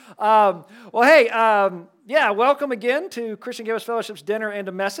Welcome again to Christian Campus Fellowship's Dinner and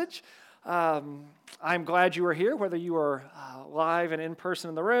a Message. I'm glad you are here, whether you are live and in person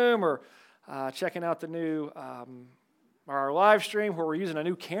in the room or checking out the new our live stream where we're using a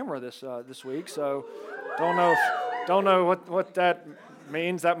new camera this week. So don't know what that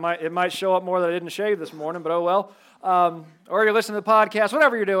means. It might show up more that I didn't shave this morning, but oh well. Or you're listening to the podcast,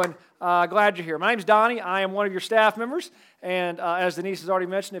 whatever you're doing. Glad you're here. My name's Donnie. I am one of your staff members, and as Denise has already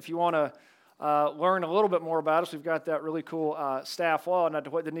mentioned, if you want to learn a little bit more about us, we've got that really cool staff wall. And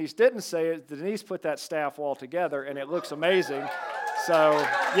what Denise didn't say is Denise put that staff wall together, and it looks amazing. So,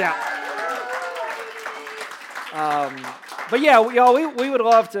 yeah. We would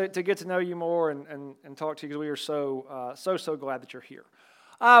love to get to know you more and talk to you because we are so glad that you're here.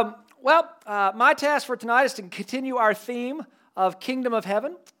 My task for tonight is to continue our theme of Kingdom of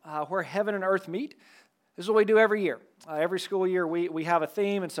Heaven, where heaven and earth meet. This is what we do every year. Every school year we have a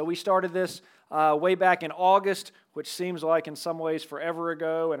theme, and so we started this way back in August, which seems like in some ways forever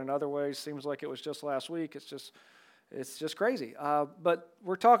ago, and in other ways seems like it was just last week. It's just crazy. But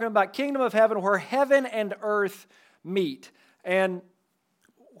we're talking about Kingdom of Heaven, where heaven and earth meet. And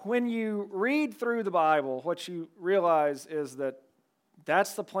when you read through the Bible, what you realize is that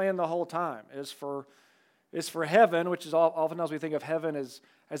that's the plan the whole time, is for heaven, which is oftentimes we think of heaven as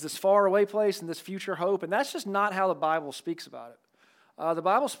this faraway place and this future hope, and that's just not how the Bible speaks about it. The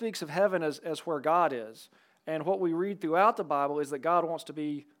Bible speaks of heaven as where God is, and what we read throughout the Bible is that God wants to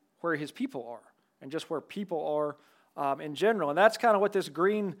be where His people are, and just where people are in general. And that's kind of what this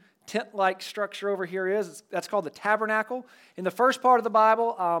green tent-like structure over here is. That's called the tabernacle. In the first part of the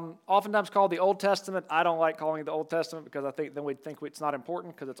Bible, oftentimes called the Old Testament. I don't like calling it the Old Testament because I think then we'd think it's not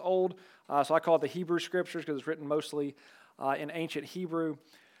important because it's old. So I call it the Hebrew Scriptures because it's written mostly in ancient Hebrew.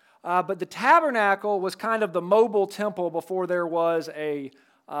 But the tabernacle was kind of the mobile temple before there was a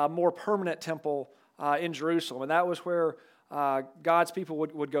more permanent temple in Jerusalem. And that was where God's people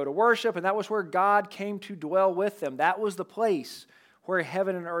would go to worship, and that was where God came to dwell with them. That was the place where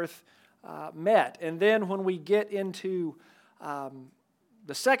heaven and earth met. And then when we get into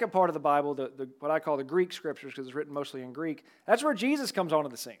the second part of the Bible, what I call the Greek Scriptures, because it's written mostly in Greek, that's where Jesus comes onto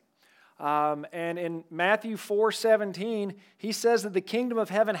the scene. And in Matthew 4:17, he says that the kingdom of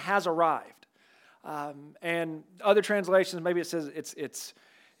heaven has arrived. And other translations, maybe it says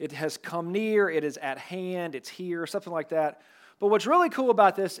it has come near, it is at hand, it's here, something like that. But what's really cool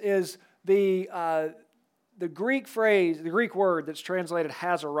about this is the Greek phrase, the Greek word that's translated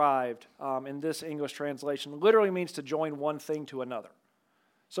has arrived in this English translation literally means to join one thing to another.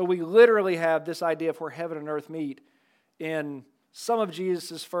 So we literally have this idea of where heaven and earth meet in some of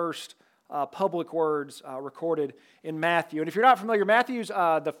Jesus' first public words recorded in Matthew. And if you're not familiar, Matthew's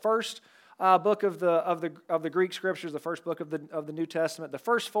the first book of the Greek Scriptures, the first book of the New Testament. The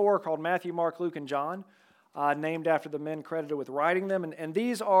first four are called Matthew, Mark, Luke, and John, named after the men credited with writing them. And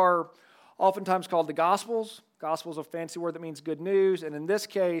these are oftentimes called the Gospels. Gospel's a fancy word that means good news. And in this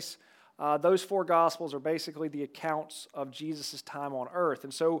case, those four Gospels are basically the accounts of Jesus' time on earth.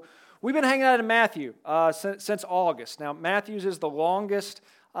 And so we've been hanging out in Matthew since August. Now, Matthew's is the longest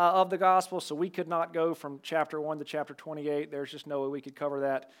of the Gospels, so we could not go from chapter 1 to chapter 28. There's just no way we could cover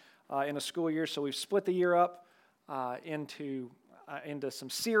that in a school year. So we've split the year up into some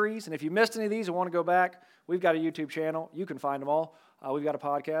series. And if you missed any of these and want to go back, we've got a YouTube channel. You can find them all. We've got a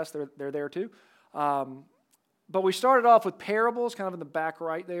podcast. They're there too. But we started off with parables, kind of in the back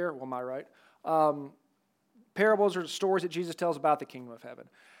right there. Well, my right. Parables are stories that Jesus tells about the kingdom of heaven.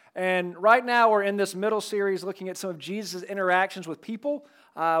 And right now we're in this middle series looking at some of Jesus' interactions with people.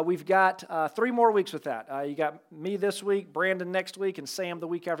 We've got 3 more weeks with that. You got me this week, Brandon next week, and Sam the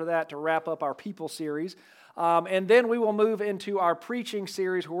week after that to wrap up our people series. And then we will move into our preaching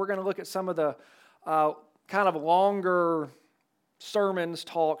series where we're going to look at some of the kind of longer sermons,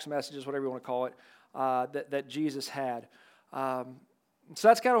 talks, messages, whatever you want to call it, that Jesus had. So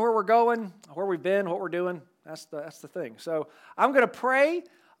that's kind of where we're going, where we've been, what we're doing. That's the thing. So I'm going to pray,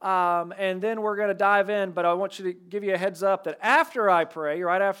 and then we're going to dive in. But I want you to give you a heads up that after I pray,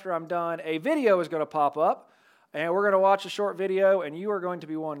 right after I'm done, a video is going to pop up, and we're going to watch a short video, and you are going to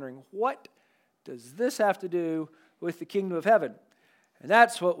be wondering, what does this have to do with the kingdom of heaven? And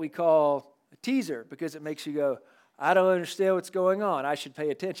that's what we call a teaser, because it makes you go, I don't understand what's going on. I should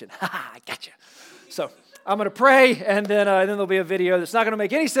pay attention. I gotcha. So I'm going to pray, and then there'll be a video that's not going to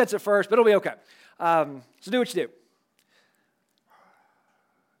make any sense at first, but it'll be okay. So do what you do.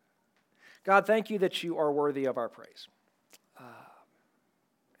 God, thank you that you are worthy of our praise.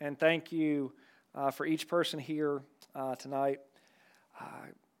 And thank you for each person here tonight.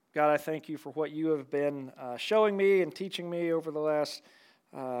 God, I thank you for what you have been showing me and teaching me over the last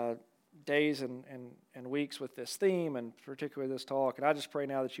days and weeks with this theme, and particularly this talk. And I just pray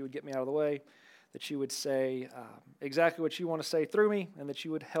now that you would get me out of the way, that you would say exactly what you want to say through me, and that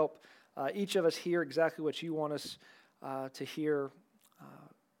you would help each of us hear exactly what you want us to hear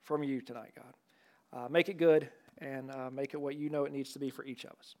from you tonight, God. Make it good, and make it what you know it needs to be for each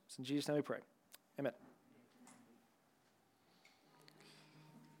of us. It's in Jesus' name we pray. Amen.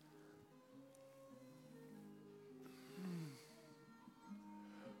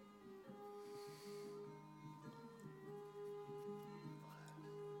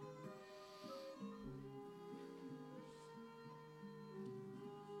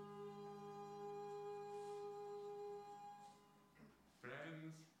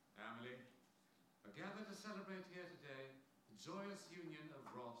 Gathered to celebrate here today the joyous union of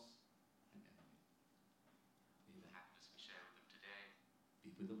Ross and Emily. May the happiness we share with them today be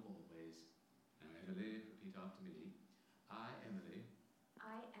with them always. Now, Emily, repeat after me. I, Emily,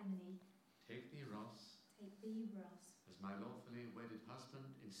 take thee, Ross, as my lawfully wedded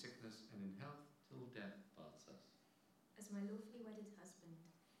husband in sickness and in health till death parts us. as my lawfully wedded husband,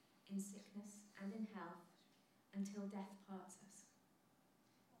 in sickness and in health, until death parts us.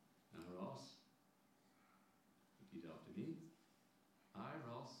 Now, Ross, repeat after me. I,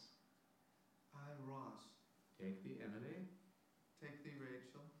 Ross, take thee, Emily, take thee,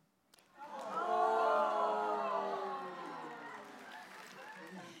 Rachel,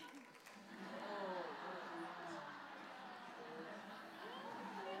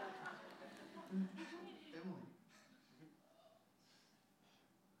 Emily.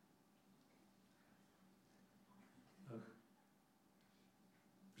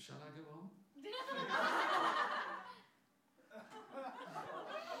 Shall I go on?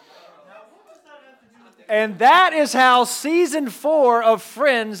 And that is how season 4 of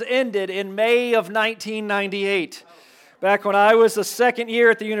Friends ended in May of 1998. Back when I was the second year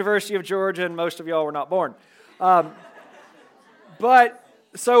at the University of Georgia, and most of y'all were not born. But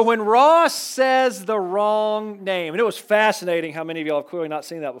so when Ross says the wrong name, and it was fascinating how many of y'all have clearly not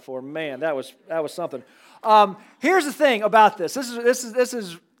seen that before. Man, that was something. Here's the thing about this. This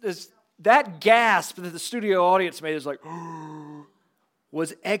is that gasp that the studio audience made is like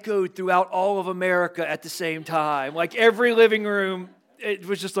was echoed throughout all of America at the same time. Like every living room, it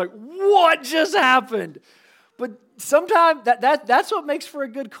was just like, what just happened? But sometimes that's what makes for a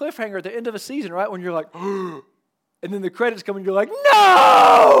good cliffhanger at the end of a season, right? When you're like, and then the credits come and you're like,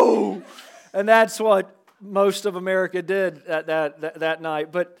 no! And that's what most of America did that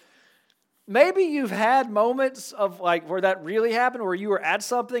night. But maybe you've had moments of like where that really happened, where you were at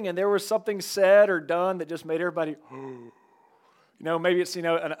something and there was something said or done that just made everybody, maybe it's,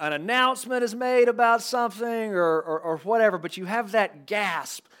 an announcement is made about something or whatever, but you have that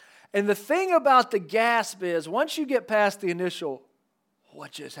gasp. And the thing about the gasp is once you get past the initial,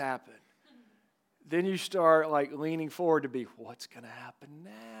 what just happened? Then you start like leaning forward to be, what's going to happen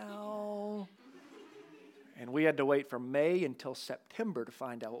now? And we had to wait from May until September to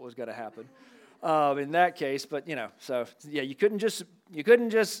find out what was going to happen in that case. But, so yeah, you couldn't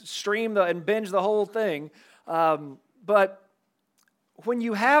just stream and binge the whole thing. But when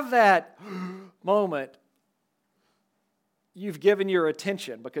you have that moment, you've given your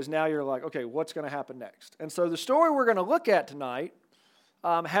attention because now you're like, okay, what's going to happen next? And so the story we're going to look at tonight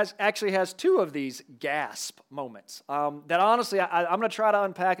has 2 of these gasp moments that honestly, I'm going to try to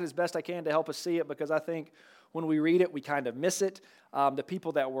unpack it as best I can to help us see it, because I think when we read it, we kind of miss it. The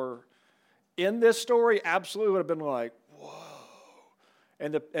people that were in this story absolutely would have been like, whoa.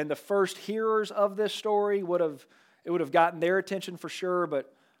 And the first hearers of this story would have gotten their attention for sure,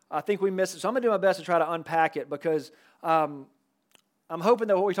 but I think we missed it. So I'm going to do my best to try to unpack it, because I'm hoping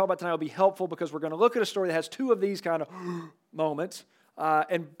that what we talk about tonight will be helpful, because we're going to look at a story that has 2 of these kind of moments,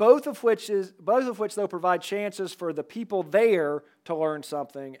 and both of which though provide chances for the people there to learn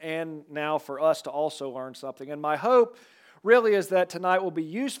something, and now for us to also learn something. And my hope really is that tonight will be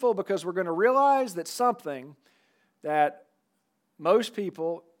useful, because we're going to realize that something that most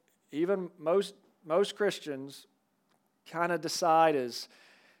people, even most Christians, kind of decide is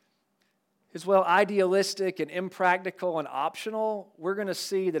well idealistic and impractical and optional, we're going to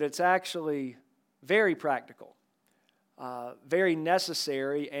see that it's actually very practical, very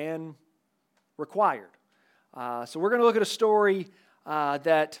necessary, and required. So we're going to look at a story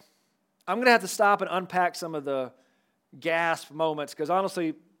that I'm going to have to stop and unpack some of the gasp moments, because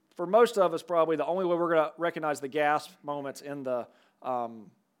honestly, for most of us, probably the only way we're going to recognize the gasp moments in the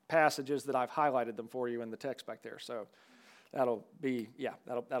passages that I've highlighted them for you in the text back there. So that'll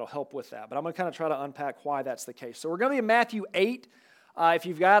help with that. But I'm going to kind of try to unpack why that's the case. So we're going to be in Matthew 8, If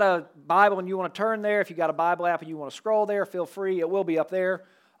you've got a Bible and you want to turn there, if you've got a Bible app and you want to scroll there, feel free. It will be up there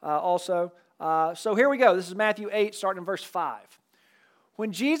also. So here we go. This is Matthew 8, starting in verse 5.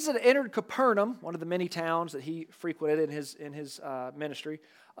 When Jesus had entered Capernaum, one of the many towns that he frequented in his ministry,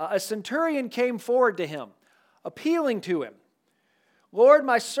 a centurion came forward to him, appealing to him. Lord,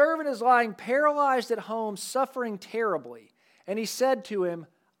 my servant is lying paralyzed at home, suffering terribly. And he said to him,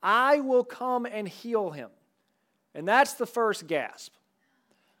 I will come and heal him. And that's the first gasp.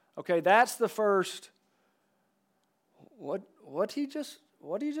 Okay, that's the first, what did he just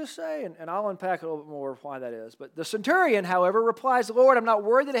say? And I'll unpack a little bit more why that is. But the centurion, however, replies, Lord, I'm not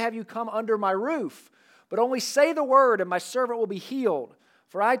worthy to have you come under my roof, but only say the word and my servant will be healed.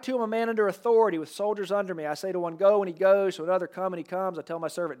 For I too am a man under authority with soldiers under me. I say to one, go, and he goes. To another, come, and he comes. I tell my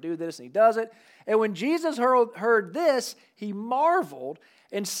servant, do this, and he does it. And when Jesus heard this, he marveled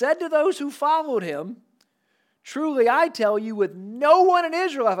and said to those who followed him, truly I tell you, with no one in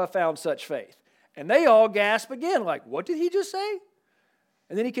Israel have I found such faith. And they all gasp again, like, what did he just say?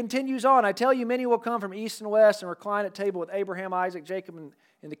 And then he continues on, I tell you, many will come from east and west and recline at table with Abraham, Isaac, Jacob, and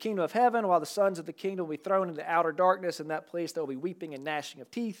in the kingdom of heaven, while the sons of the kingdom will be thrown into outer darkness. In that place there will be weeping and gnashing of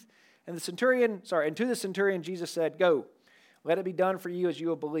teeth. And to the centurion Jesus said, go, let it be done for you as you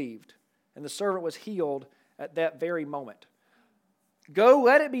have believed. And the servant was healed at that very moment. Go,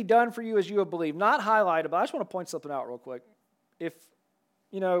 let it be done for you as you have believed. Not highlighted, but I just want to point something out real quick.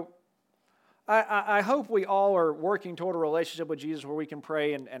 I hope we all are working toward a relationship with Jesus where we can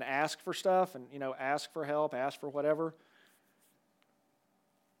pray and ask for stuff and, ask for help, ask for whatever.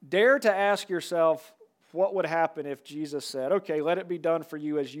 Dare to ask yourself what would happen if Jesus said, okay, let it be done for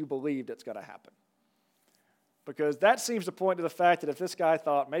you as you believed it's going to happen. Because that seems to point to the fact that if this guy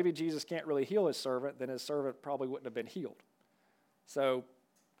thought maybe Jesus can't really heal his servant, then his servant probably wouldn't have been healed. So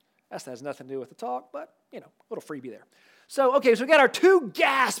that has nothing to do with the talk, but, a little freebie there. So we got our two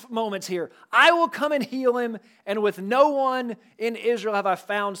gasp moments here. I will come and heal him, and with no one in Israel have I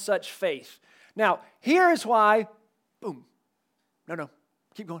found such faith. Now, here is why, boom, no,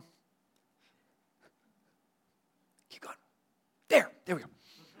 keep going. Keep going. There we go.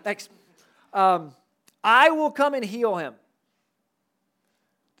 Thanks. I will come and heal him.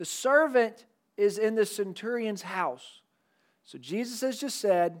 The servant is in the centurion's house. So Jesus has just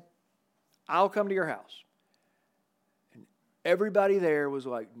said, I'll come to your house. And everybody there was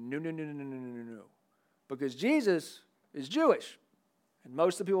like, no. Because Jesus is Jewish. And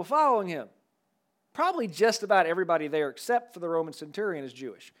most of the people following him, probably just about everybody there except for the Roman centurion, is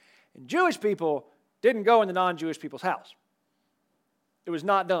Jewish. And Jewish people didn't go into non-Jewish people's house. It was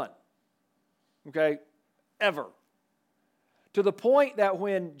not done. Okay? Ever. To the point that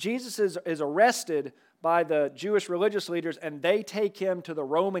when Jesus is arrested by the Jewish religious leaders and they take him to the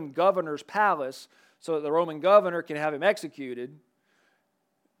Roman governor's palace so that the Roman governor can have him executed,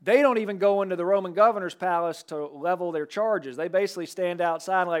 they don't even go into the Roman governor's palace to level their charges. They basically stand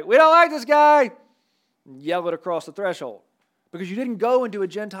outside and like, we don't like this guy, and yell it across the threshold. Because you didn't go into a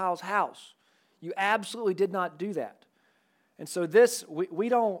Gentile's house. You absolutely did not do that. And so this,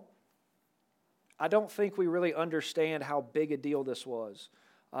 I don't think we really understand how big a deal this was.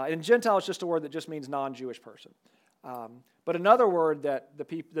 And Gentile is just a word that just means non-Jewish person. But another word that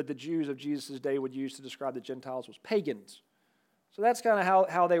the Jews of Jesus' day would use to describe the Gentiles was pagans. So that's kind of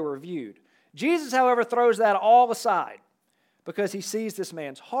how they were viewed. Jesus, however, throws that all aside because he sees this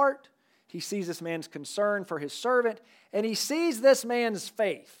man's heart, he sees this man's concern for his servant, and he sees this man's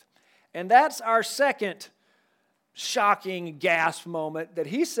faith. And that's our second shocking gasp moment that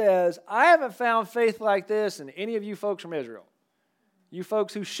he says, I haven't found faith like this in any of you folks from Israel. You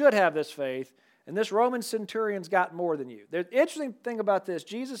folks who should have this faith, and this Roman centurion's got more than you. The interesting thing about this,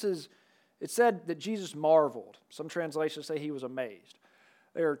 it said that Jesus marveled. Some translations say he was amazed.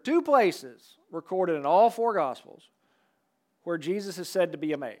 There are two places recorded in all four Gospels where Jesus is said to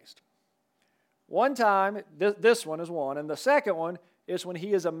be amazed. One time, this one is one, and the second one is when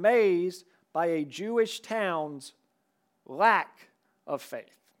he is amazed by a Jewish town's lack of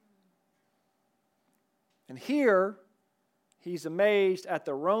faith. And here, he's amazed at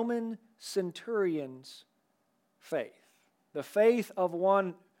the Roman centurion's faith, the faith of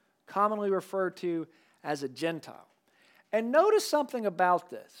one commonly referred to as a Gentile. And notice something about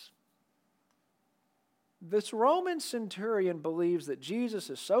this. This Roman centurion believes that Jesus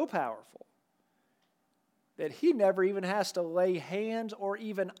is so powerful that he never even has to lay hands or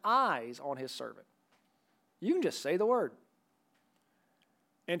even eyes on his servant. You can just say the word.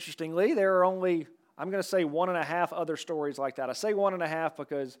 Interestingly, there are only, I'm going to say 1.5 other stories like that. I say 1.5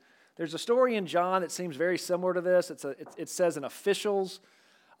 because there's a story in John that seems very similar to this. It says an official's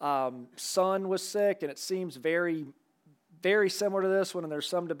son was sick, and it seems very very similar to this one, and there's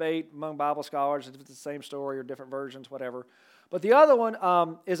some debate among Bible scholars if it's the same story or different versions, whatever. But the other one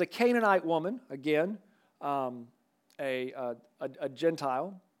is a Canaanite woman, again, a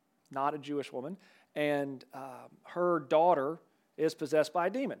Gentile, not a Jewish woman, and her daughter is possessed by a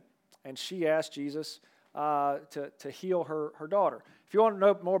demon. And she asked Jesus to heal her daughter. If you want to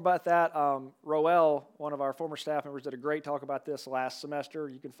know more about that, Roel, one of our former staff members, did a great talk about this last semester.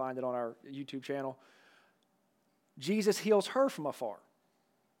 You can find it on our YouTube channel. Jesus heals her from afar.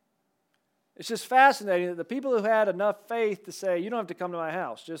 It's just fascinating that the people who had enough faith to say, you don't have to come to my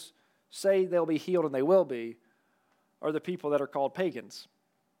house, just say they'll be healed and they will be, are the people that are called pagans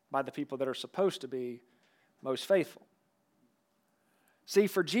by the people that are supposed to be most faithful. See,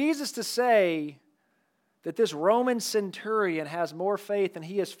 for Jesus to say that this Roman centurion has more faith than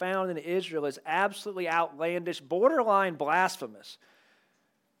he has found in Israel is absolutely outlandish, borderline blasphemous.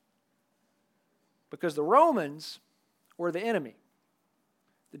 Because the Romans were the enemy.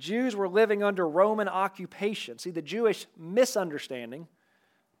 The Jews were living under Roman occupation. See, the Jewish misunderstanding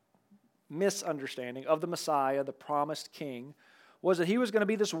of the Messiah, the promised king, was that he was going to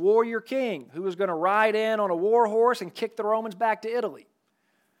be this warrior king who was going to ride in on a war horse and kick the Romans back to Italy.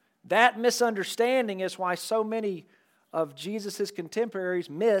 That misunderstanding is why so many of Jesus' contemporaries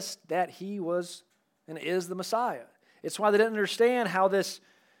missed that he was and is the Messiah. It's why they didn't understand how this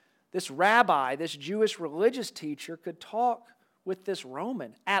rabbi, this Jewish religious teacher, could talk with this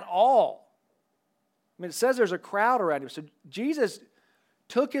Roman at all. I mean, it says there's a crowd around him. So Jesus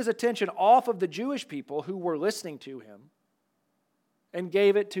took his attention off of the Jewish people who were listening to him and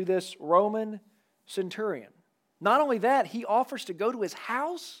gave it to this Roman centurion. Not only that, he offers to go to his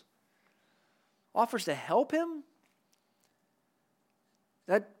house, offers to help him.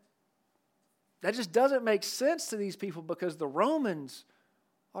 That just doesn't make sense to these people because the Romans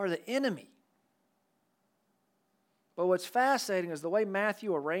are the enemy. But what's fascinating is the way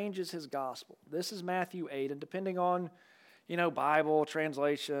Matthew arranges his gospel. This is Matthew 8, and depending on, Bible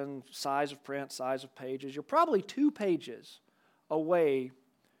translation, size of print, size of pages, you're probably 2 pages away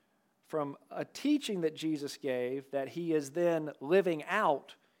from a teaching that Jesus gave that he is then living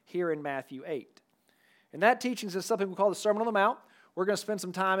out here in Matthew 8. And that teaching is something we call the Sermon on the Mount. We're going to spend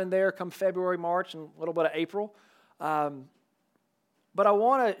some time in there come February, March, and a little bit of April. But I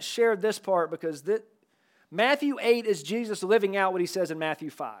want to share this part because Matthew 8 is Jesus living out what he says in Matthew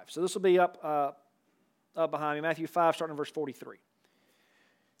 5. So this will be up behind me. Matthew 5, starting in verse 43.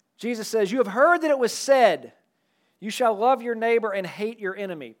 Jesus says, "You have heard that it was said, 'You shall love your neighbor and hate your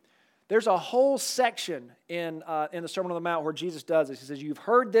enemy.'" There's a whole section in the Sermon on the Mount where Jesus does this. He says, "You've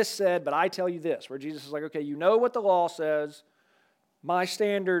heard this said, but I tell you this." Where Jesus is like, okay, you know what the law says. My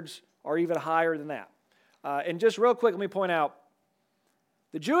standards are even higher than that. And just real quick, let me point out,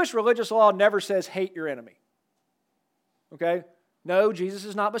 the Jewish religious law never says hate your enemy. Okay? No, Jesus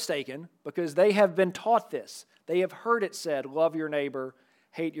is not mistaken because they have been taught this. They have heard it said, love your neighbor,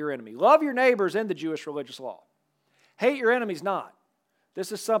 hate your enemy. Love your neighbors in the Jewish religious law. Hate your enemies not.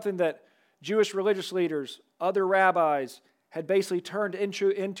 This is something that Jewish religious leaders, other rabbis, had basically turned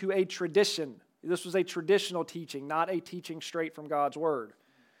into a tradition. This was a traditional teaching, not a teaching straight from God's Word.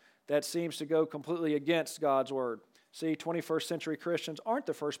 That seems to go completely against God's Word. See, 21st century Christians aren't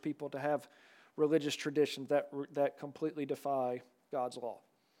the first people to have religious traditions that completely defy God's law.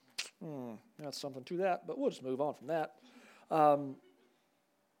 That's something to that, but we'll just move on from that.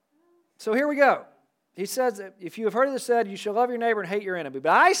 So here we go. He says, if you have heard it said, you shall love your neighbor and hate your enemy.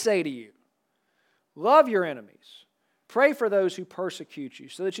 But I say to you, love your enemies. Pray for those who persecute you,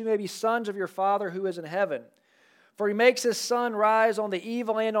 so that you may be sons of your Father who is in heaven. For he makes his sun rise on the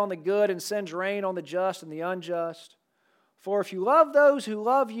evil and on the good, and sends rain on the just and the unjust. For if you love those who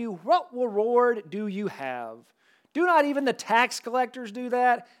love you, what reward do you have? Do not even the tax collectors do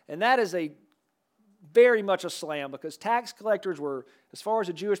that? And that is very much a slam, because tax collectors were, as far as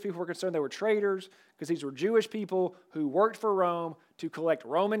the Jewish people were concerned, they were traitors, because these were Jewish people who worked for Rome to collect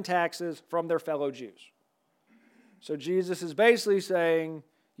Roman taxes from their fellow Jews. So Jesus is basically saying,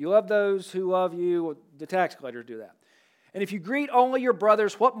 you love those who love you, the tax collectors do that. And if you greet only your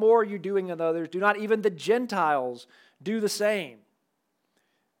brothers, what more are you doing than others? Do not even the Gentiles do the same?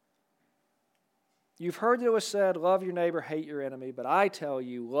 You've heard that it was said, love your neighbor, hate your enemy, but I tell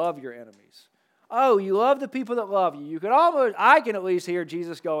you, love your enemies. Oh, you love the people that love you. I can at least hear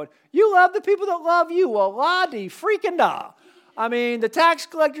Jesus going, you love the people that love you. Well, la di freaking da. I mean, the tax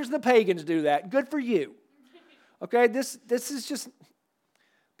collectors and the pagans do that. Good for you. Okay, this is just,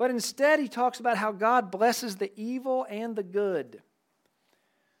 but instead he talks about how God blesses the evil and the good,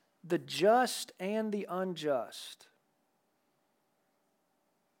 the just and the unjust.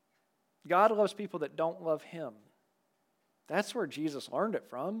 God loves people that don't love him. That's where Jesus learned it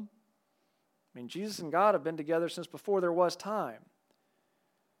from. I mean, Jesus and God have been together since before there was time.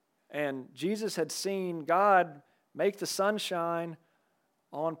 And Jesus had seen God make the sun shine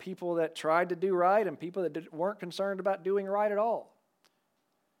on people that tried to do right and people that weren't concerned about doing right at all.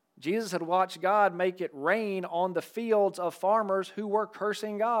 Jesus had watched God make it rain on the fields of farmers who were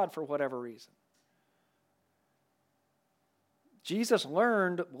cursing God for whatever reason. Jesus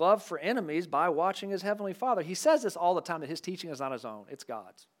learned love for enemies by watching his heavenly Father. He says this all the time, that his teaching is not his own, it's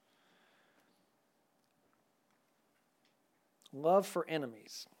God's. Love for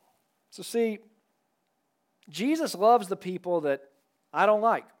enemies. So see, Jesus loves the people that I don't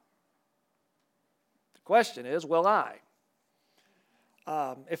like. The question is, will I?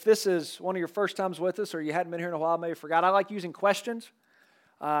 If this is one of your first times with us, or you hadn't been here in a while, maybe forgot, I like using questions.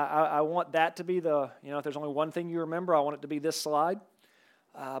 I want that to be if there's only one thing you remember, I want it to be this slide.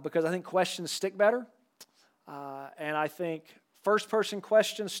 Because I think questions stick better. And I think first-person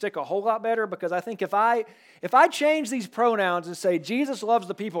questions stick a whole lot better, because I think if I change these pronouns and say, Jesus loves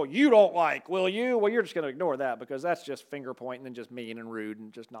the people you don't like, will you? Well, you're just going to ignore that, because that's just finger-pointing and just mean and rude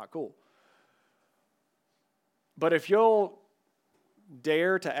and just not cool. But if you'll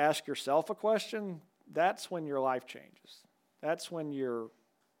dare to ask yourself a question, that's when your life changes. That's when your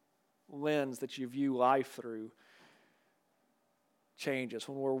lens that you view life through changes,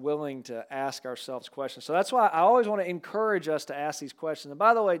 when we're willing to ask ourselves questions. So that's why I always want to encourage us to ask these questions. And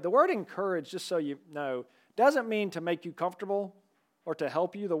by the way, the word encourage, just so you know, doesn't mean to make you comfortable or to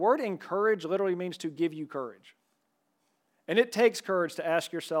help you. The word encourage literally means to give you courage. And it takes courage to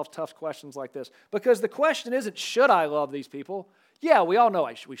ask yourself tough questions like this, because the question isn't, should I love these people? Yeah, we all know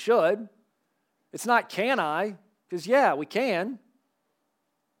we should. It's not, can I? Because, yeah, we can.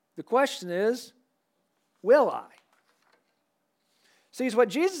 The question is, will I? See, it's what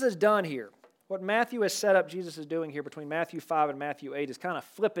Jesus has done here. What Matthew has set up Jesus is doing here between Matthew 5 and Matthew 8 is kind of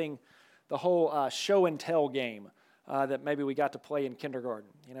flipping the whole show and tell game that maybe we got to play in kindergarten,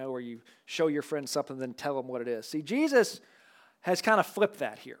 where you show your friends something and then tell them what it is. See, Jesus has kind of flipped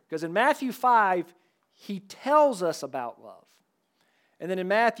that here, because in Matthew 5, he tells us about love. And then in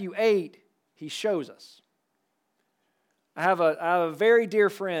Matthew 8, he shows us. I have a very dear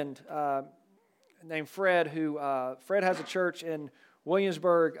friend named Fred, who Fred has a church in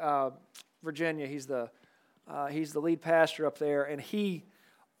Williamsburg, Virginia. He's the lead pastor up there, and he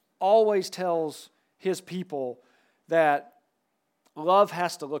always tells his people that love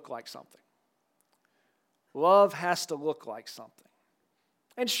has to look like something. Love has to look like something.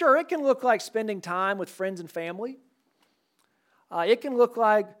 And sure, it can look like spending time with friends and family. It can look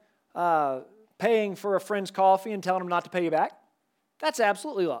like paying for a friend's coffee and telling them not to pay you back. That's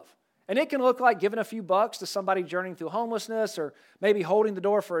absolutely love. And it can look like giving a few bucks to somebody journeying through homelessness, or maybe holding the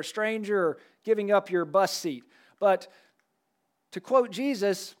door for a stranger, or giving up your bus seat. But to quote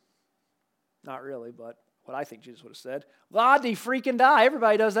Jesus, not really, but what I think Jesus would have said, "Ladi freaking die."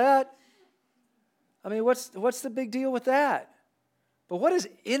 Everybody does that. I mean, what's the big deal with that? But what does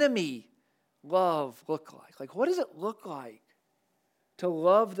enemy love look like? Like, what does it look like to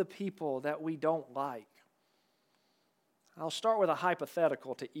love the people that we don't like? I'll start with a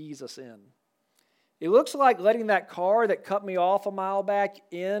hypothetical to ease us in. It looks like letting that car that cut me off a mile back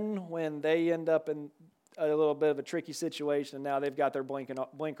in when they end up in a little bit of a tricky situation, and now they've got their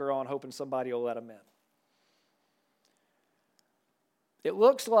blinker on, hoping somebody will let them in. It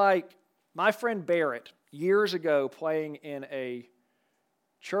looks like my friend Barrett, years ago, playing in a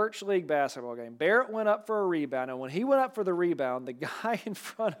church league basketball game. Barrett went up for a rebound, and when he went up for the rebound, the guy in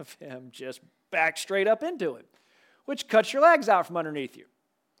front of him just backed straight up into him, which cuts your legs out from underneath you.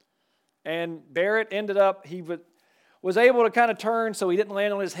 And Barrett ended up, he was able to kind of turn, so he didn't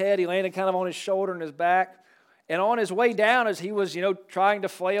land on his head. He landed kind of on his shoulder and his back. And on his way down, as he was, trying to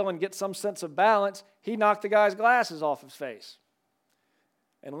flail and get some sense of balance, he knocked the guy's glasses off his face.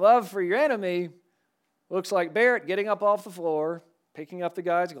 And love for your enemy looks like Barrett getting up off the floor, picking up the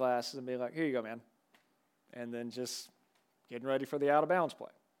guy's glasses and being like, "Here you go, man." And then just getting ready for the out-of-bounds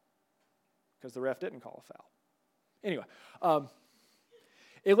play, because the ref didn't call a foul. Anyway,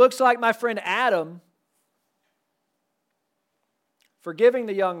 it looks like my friend Adam forgiving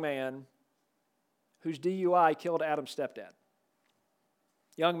the young man whose DUI killed Adam's stepdad.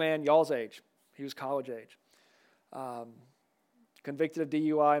 Young man, y'all's age. He was college age. Convicted of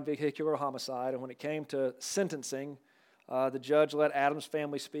DUI and vehicular homicide. And when it came to sentencing, the judge let Adam's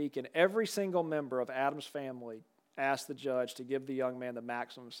family speak, and every single member of Adam's family asked the judge to give the young man the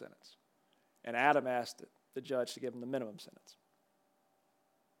maximum sentence. And Adam asked the judge to give him the minimum sentence.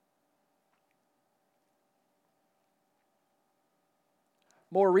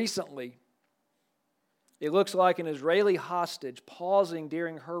 More recently, It looks like an Israeli hostage pausing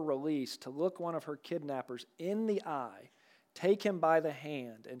during her release to look one of her kidnappers in the eye, take him by the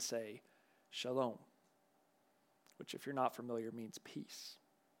hand, and say, "Shalom," which, if you're not familiar, means peace.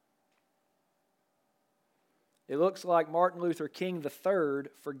 It looks like Martin Luther King III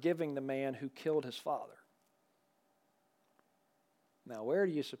forgiving the man who killed his father. Now, where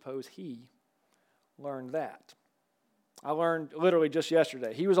do you suppose he learned that? I learned literally just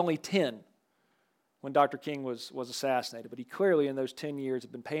yesterday. He was only 10 when Dr. King was assassinated, but he clearly in those 10 years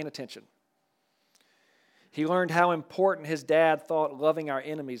had been paying attention. He learned how important his dad thought loving our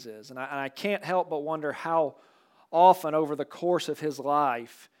enemies is. And I can't help but wonder how often over the course of his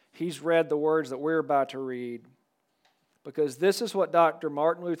life he's read the words that we're about to read. Because this is what Dr.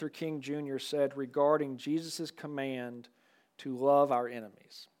 Martin Luther King Jr. said regarding Jesus' command to love our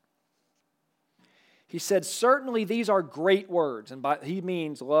enemies. He said, "Certainly these are great words," and he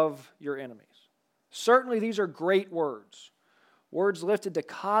means love your enemies. "Certainly these are great words, words lifted to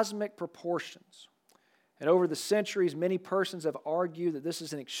cosmic proportions. And over the centuries, many persons have argued that this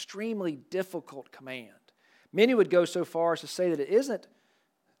is an extremely difficult command. Many would go so far as to say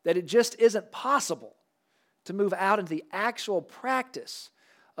that it just isn't possible to move out into the actual practice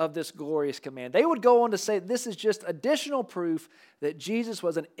of this glorious command. They would go on to say this is just additional proof that Jesus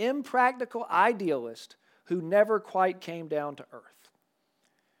was an impractical idealist who never quite came down to earth."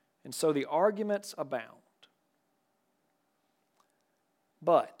 And so the arguments abound.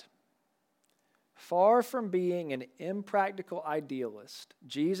 But far from being an impractical idealist,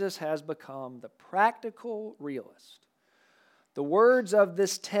 Jesus has become the practical realist. The words of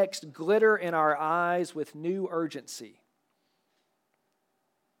this text glitter in our eyes with new urgency.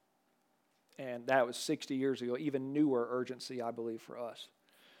 And that was 60 years ago, even newer urgency, I believe, for us.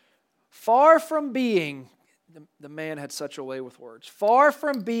 Far from being, the man had such a way with words, far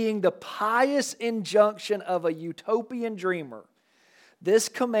from being the pious injunction of a utopian dreamer, this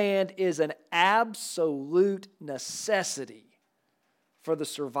command is an absolute necessity for the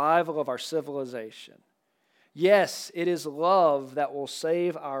survival of our civilization. Yes, it is love that will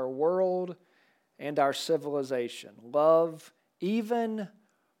save our world and our civilization. Love even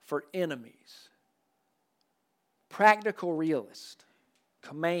for enemies. Practical realist.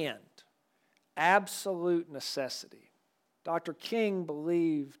 Command. Absolute necessity. Dr. King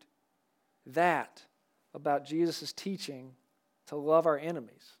believed that about Jesus' teaching to love our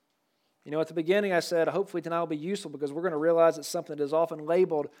enemies. You know, at the beginning I said, hopefully tonight will be useful because we're going to realize that something that is often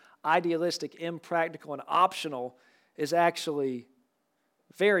labeled idealistic, impractical, and optional is actually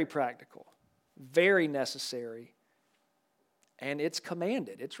very practical, very necessary, and it's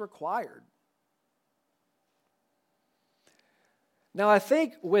commanded, it's required. Now, I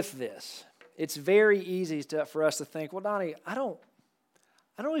think with this, it's very easy for us to think, well, Donnie, I don't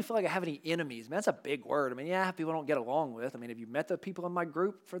really feel like I have any enemies. Man, that's a big word. I mean, yeah, people I don't get along with. I mean, have you met the people in my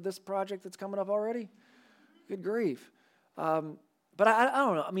group for this project that's coming up already? Good grief. But I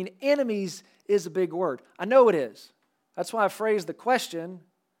don't know. I mean, enemies is a big word. I know it is. That's why I phrased the question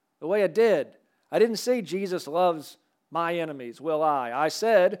the way I did. I didn't say Jesus loves my enemies, will I? I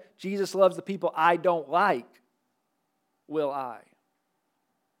said Jesus loves the people I don't like, will I?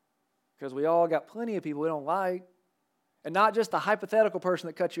 Because we all got plenty of people we don't like. And not just the hypothetical person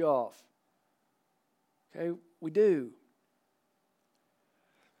that cut you off. Okay, we do.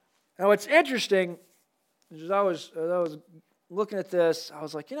 Now, what's interesting is as I was looking at this, I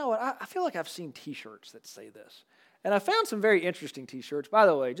was like, you know what? I feel like I've seen T-shirts that say this. And I found some very interesting T-shirts. By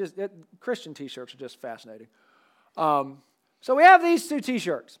the way, Christian T-shirts are just fascinating. So we have these two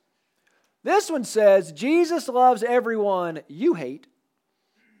T-shirts. This one says, Jesus loves everyone you hate.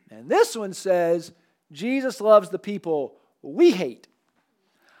 And this one says, Jesus loves the people we hate.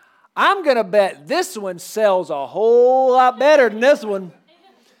 I'm going to bet this one sells a whole lot better than this one.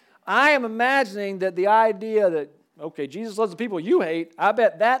 I am imagining that the idea that, okay, Jesus loves the people you hate, I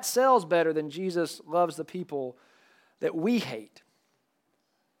bet that sells better than Jesus loves the people that we hate.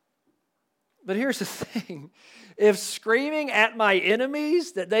 But here's the thing. If screaming at my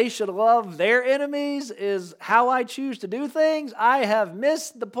enemies that they should love their enemies is how I choose to do things, I have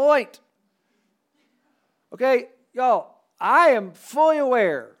missed the point. Okay, y'all, I am fully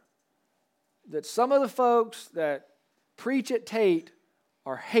aware that some of the folks that preach at Tate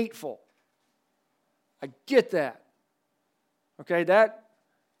are hateful. I get that. Okay, that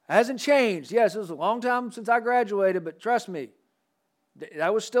hasn't changed. Yes, it was a long time since I graduated, but trust me,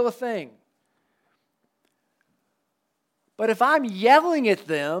 that was still a thing. But if I'm yelling at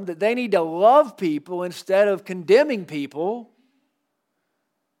them that they need to love people instead of condemning people,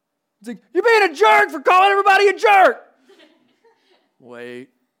 it's like, you're being a jerk for calling everybody a jerk. Wait.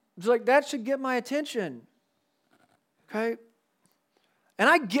 It's like, that should get my attention. Okay? And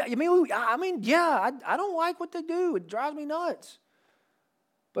I don't like what they do. It drives me nuts.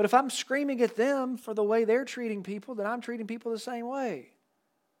 But if I'm screaming at them for the way they're treating people, then I'm treating people the same way.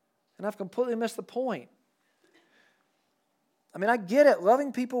 And I've completely missed the point. I mean, I get it.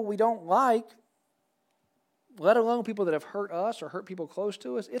 Loving people we don't like, let alone people that have hurt us or hurt people close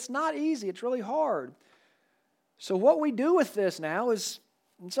to us, it's not easy. It's really hard. So what we do with this now it's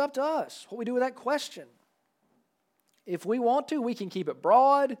up to us. What we do with that question. If we want to, we can keep it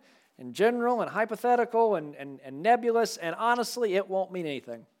broad and general and hypothetical and nebulous, and honestly, it won't mean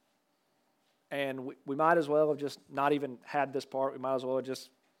anything. And we might as well have just not even had this part. We might as well have just,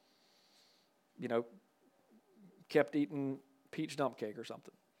 kept eating peach dump cake or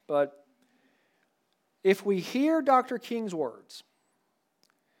something. But if we hear Dr. King's words,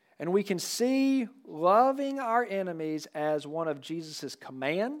 and we can see loving our enemies as one of Jesus'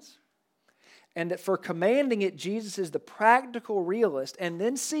 commands, and that for commanding it, Jesus is the practical realist, and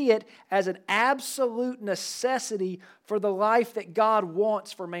then see it as an absolute necessity for the life that God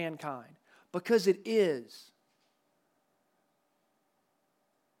wants for mankind, because it is.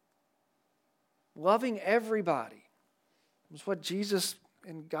 Loving everybody is what Jesus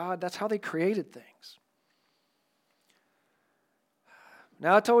and God, that's how they created things.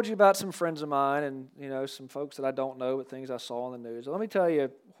 Now, I told you about some friends of mine and, some folks that I don't know, but things I saw on the news. Let me tell you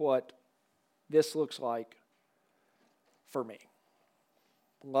what this looks like for me.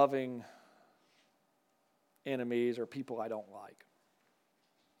 Loving enemies or people I don't like.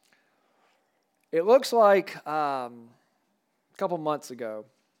 It looks like a couple months ago,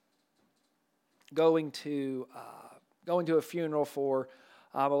 going to a funeral for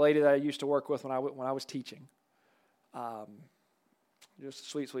a lady that I used to work with when I was teaching. Just a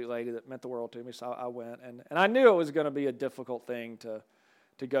sweet, sweet lady that meant the world to me, so I went. And I knew it was going to be a difficult thing to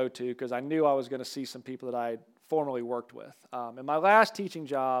go to, because I knew I was going to see some people that I had formerly worked with. In my last teaching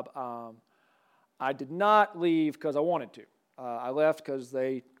job, I did not leave because I wanted to. I left because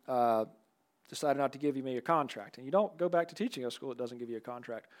they decided not to give me a contract. And you don't go back to teaching at a school that doesn't give you a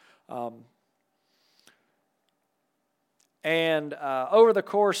contract. And over the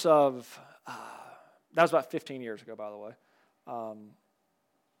course of, that was about 15 years ago, by the way.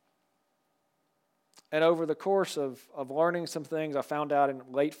 And over the course of learning some things, I found out in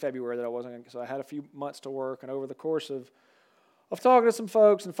late February that I wasn't going to, so I had a few months to work. And over the course of talking to some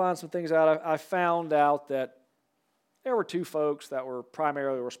folks and finding some things out, I found out that there were two folks that were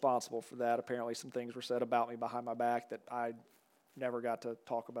primarily responsible for that. Apparently some things were said about me behind my back that I never got to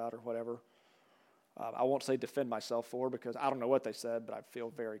talk about or whatever. I won't say defend myself for, because I don't know what they said, but I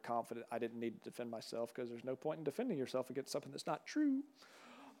feel very confident I didn't need to defend myself, because there's no point in defending yourself against something that's not true.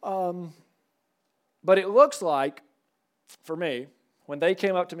 But it looks like, for me, when they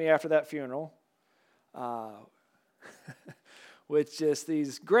came up to me after that funeral, with just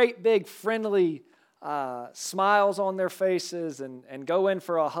these great big friendly smiles on their faces and go in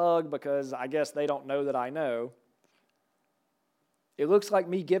for a hug because I guess they don't know that I know, it looks like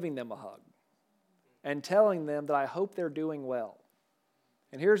me giving them a hug and telling them that I hope they're doing well.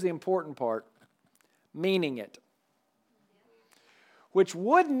 And here's the important part, meaning it. Which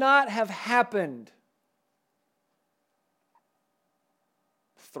would not have happened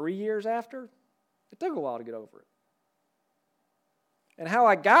 3 years after. It took a while to get over it. And how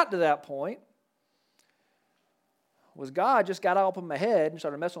I got to that point was God just got up in my head and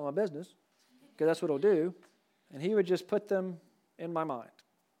started messing with my business, because that's what he'll do. And he would just put them in my mind.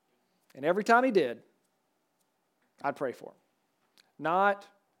 And every time he did, I'd pray for him. Not,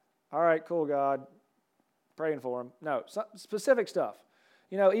 all right, cool, God, praying for him. No, specific stuff.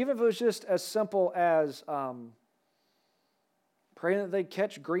 Even if it was just as simple as praying that they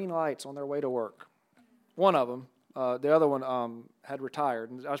catch green lights on their way to work. One of them, the other one had retired.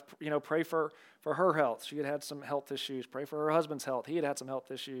 And I was, pray for her health. She had had some health issues. Pray for her husband's health. He had had some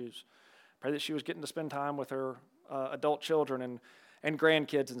health issues. Pray that she was getting to spend time with her adult children and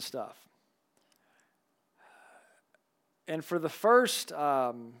grandkids and stuff. And for the first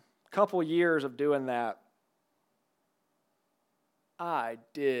couple years of doing that, I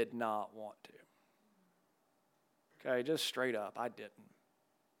did not want to. Okay, just straight up, I didn't.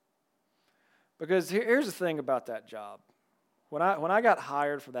 Because here's the thing about that job. When I got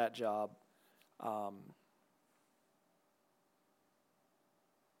hired for that job,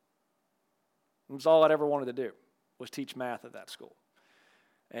 that's all I'd ever wanted to do, was teach math at that school.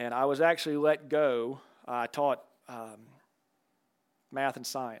 And I was actually let go. I taught math and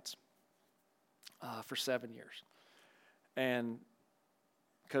science for 7 years. And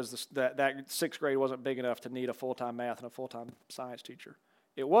because that sixth grade wasn't big enough to need a full-time math and a full-time science teacher.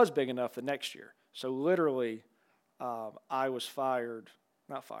 It was big enough the next year. So literally, I was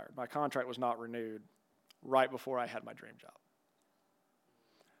my contract was not renewed right before I had my dream job.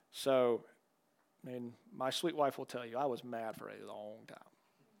 So, I mean, my sweet wife will tell you, I was mad for a long time.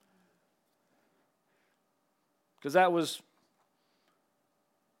 Because that was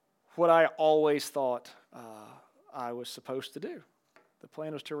what I always thought I was supposed to do. The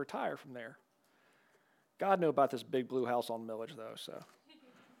plan was to retire from there. God knew about this big blue house on millage, though, so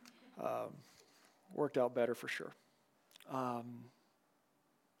worked out better for sure.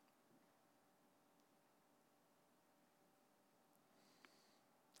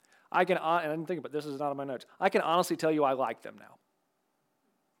 I can, and I didn't think about this, is not in my notes. I can honestly tell you I like them now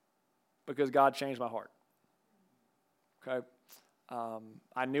because God changed my heart. Okay,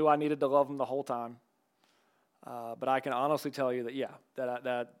 I knew I needed to love them the whole time, but I can honestly tell you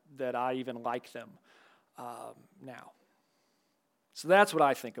that I even like them now. So that's what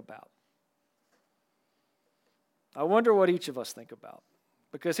I think about. I wonder what each of us think about,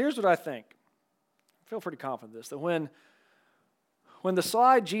 because here's what I think. I feel pretty confident in this, that when the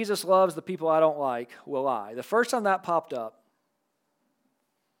slide "Jesus loves the people I don't like, will I," the first time that popped up,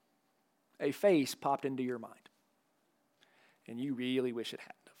 a face popped into your mind. And you really wish it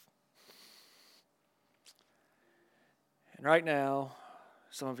hadn't have. And right now,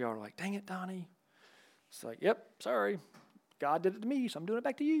 some of y'all are like, "Dang it, Donnie." It's like, "Yep, sorry. God did it to me, so I'm doing it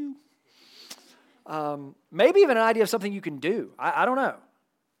back to you." Maybe even an idea of something you can do. I don't know.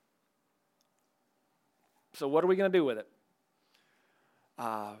 So what are we going to do with it?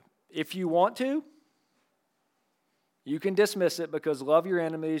 If you want to, you can dismiss it because love your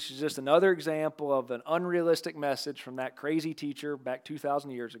enemies is just another example of an unrealistic message from that crazy teacher back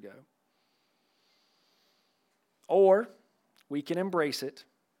 2,000 years ago. Or we can embrace it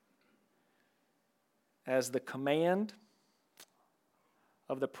as the command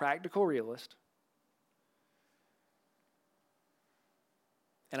of the practical realist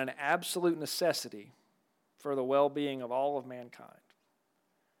and an absolute necessity for the well-being of all of mankind.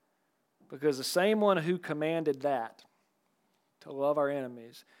 Because the same one who commanded that, to love our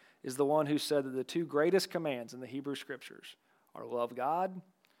enemies, is the one who said that the two greatest commands in the Hebrew Scriptures are love God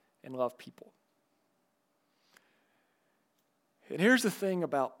and love people. And here's the thing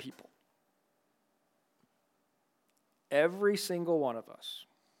about people. Every single one of us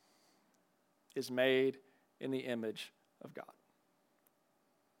is made in the image of God.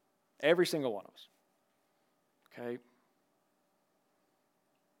 Every single one of us. Okay?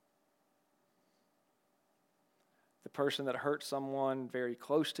 The person that hurt someone very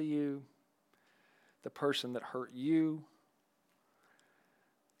close to you, the person that hurt you,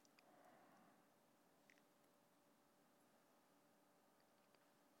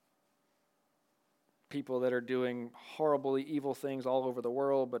 people that are doing horribly evil things all over the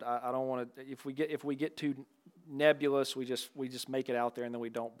world, but I don't want to, if we get too nebulous, we just make it out there and then we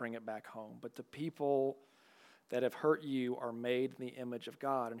don't bring it back home. But the people that have hurt you are made in the image of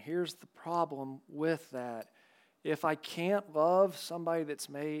God. And here's the problem with that. If I can't love somebody that's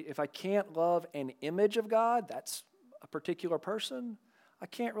made, if I can't love an image of God, that's a particular person, I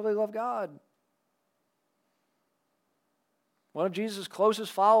can't really love God. One of Jesus'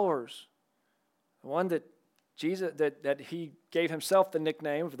 closest followers, the one that Jesus that he gave himself the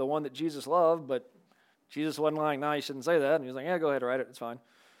nickname of the one that Jesus loved, but Jesus wasn't like, "No, you shouldn't say that." And he was like, "Yeah, go ahead, write it, it's fine."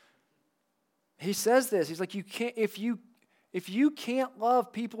 He says this, he's like, if you can't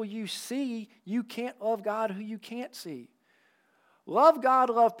love people you see, you can't love God who you can't see. Love God,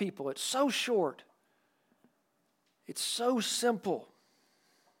 love people. It's so short. It's so simple.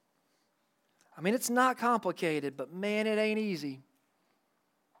 I mean, it's not complicated, but man, it ain't easy.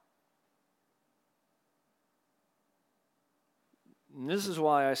 And this is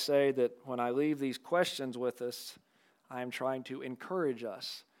why I say that when I leave these questions with us, I am trying to encourage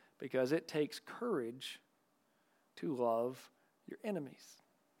us, because it takes courage to love your enemies.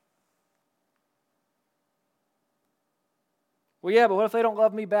 Well, yeah, but what if they don't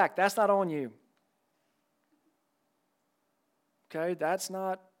love me back? That's not on you. Okay, that's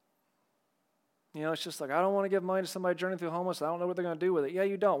not, it's just like, I don't want to give money to somebody journeying through homeless. I don't know what they're going to do with it. Yeah,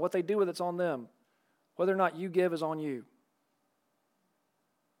 you don't. What they do with it's on them. Whether or not you give is on you.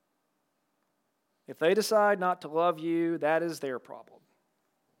 If they decide not to love you, that is their problem.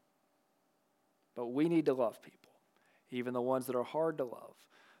 But we need to love people, even the ones that are hard to love,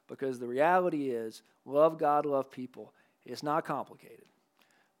 because the reality is, love God, love people. It's not complicated,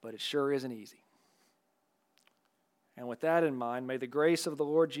 but it sure isn't easy. And with that in mind, may the grace of the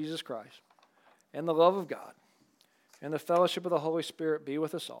Lord Jesus Christ and the love of God and the fellowship of the Holy Spirit be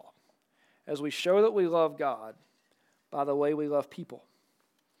with us all as we show that we love God by the way we love people,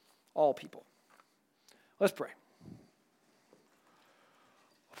 all people. Let's pray.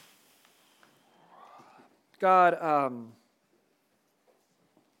 God,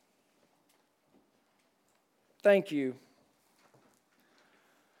 thank you.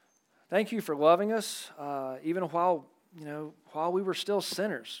 Thank you for loving us, even while we were still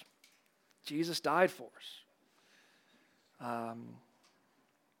sinners. Jesus died for us.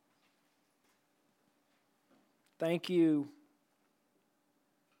 Thank you.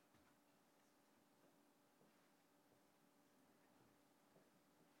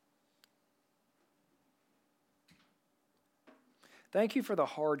 Thank you for the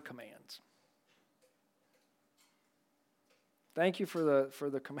hard commands. Thank you for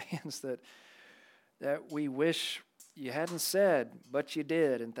the commands that we wish you hadn't said, but you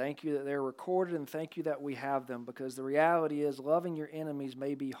did. And thank you that they're recorded, and thank you that we have them, because the reality is loving your enemies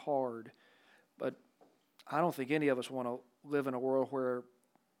may be hard, but I don't think any of us want to live in a world where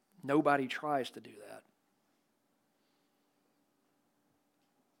nobody tries to do that.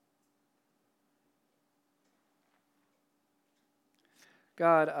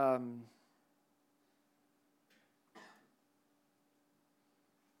 God,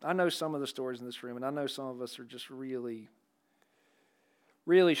 I know some of the stories in this room, and I know some of us are just really,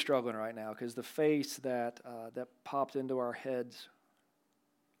 really struggling right now because the face that popped into our heads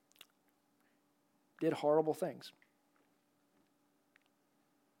did horrible things.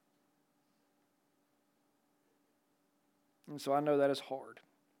 And so I know that is hard.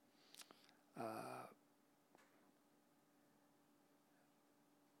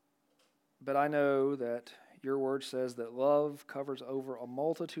 But I know that your word says that love covers over a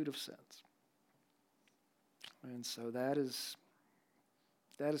multitude of sins. And so that is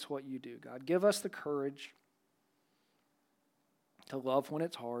what you do, God. Give us the courage to love when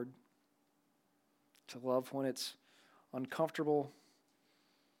it's hard, to love when it's uncomfortable,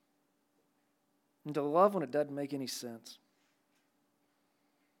 and to love when it doesn't make any sense.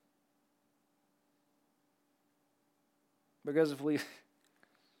 Because if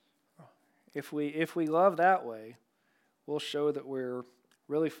we love that way, we'll show that we're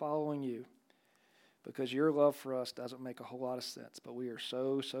really following you, because your love for us doesn't make a whole lot of sense, but we are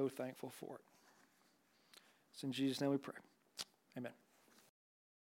so, so thankful for it. It's in Jesus' name we pray. Amen.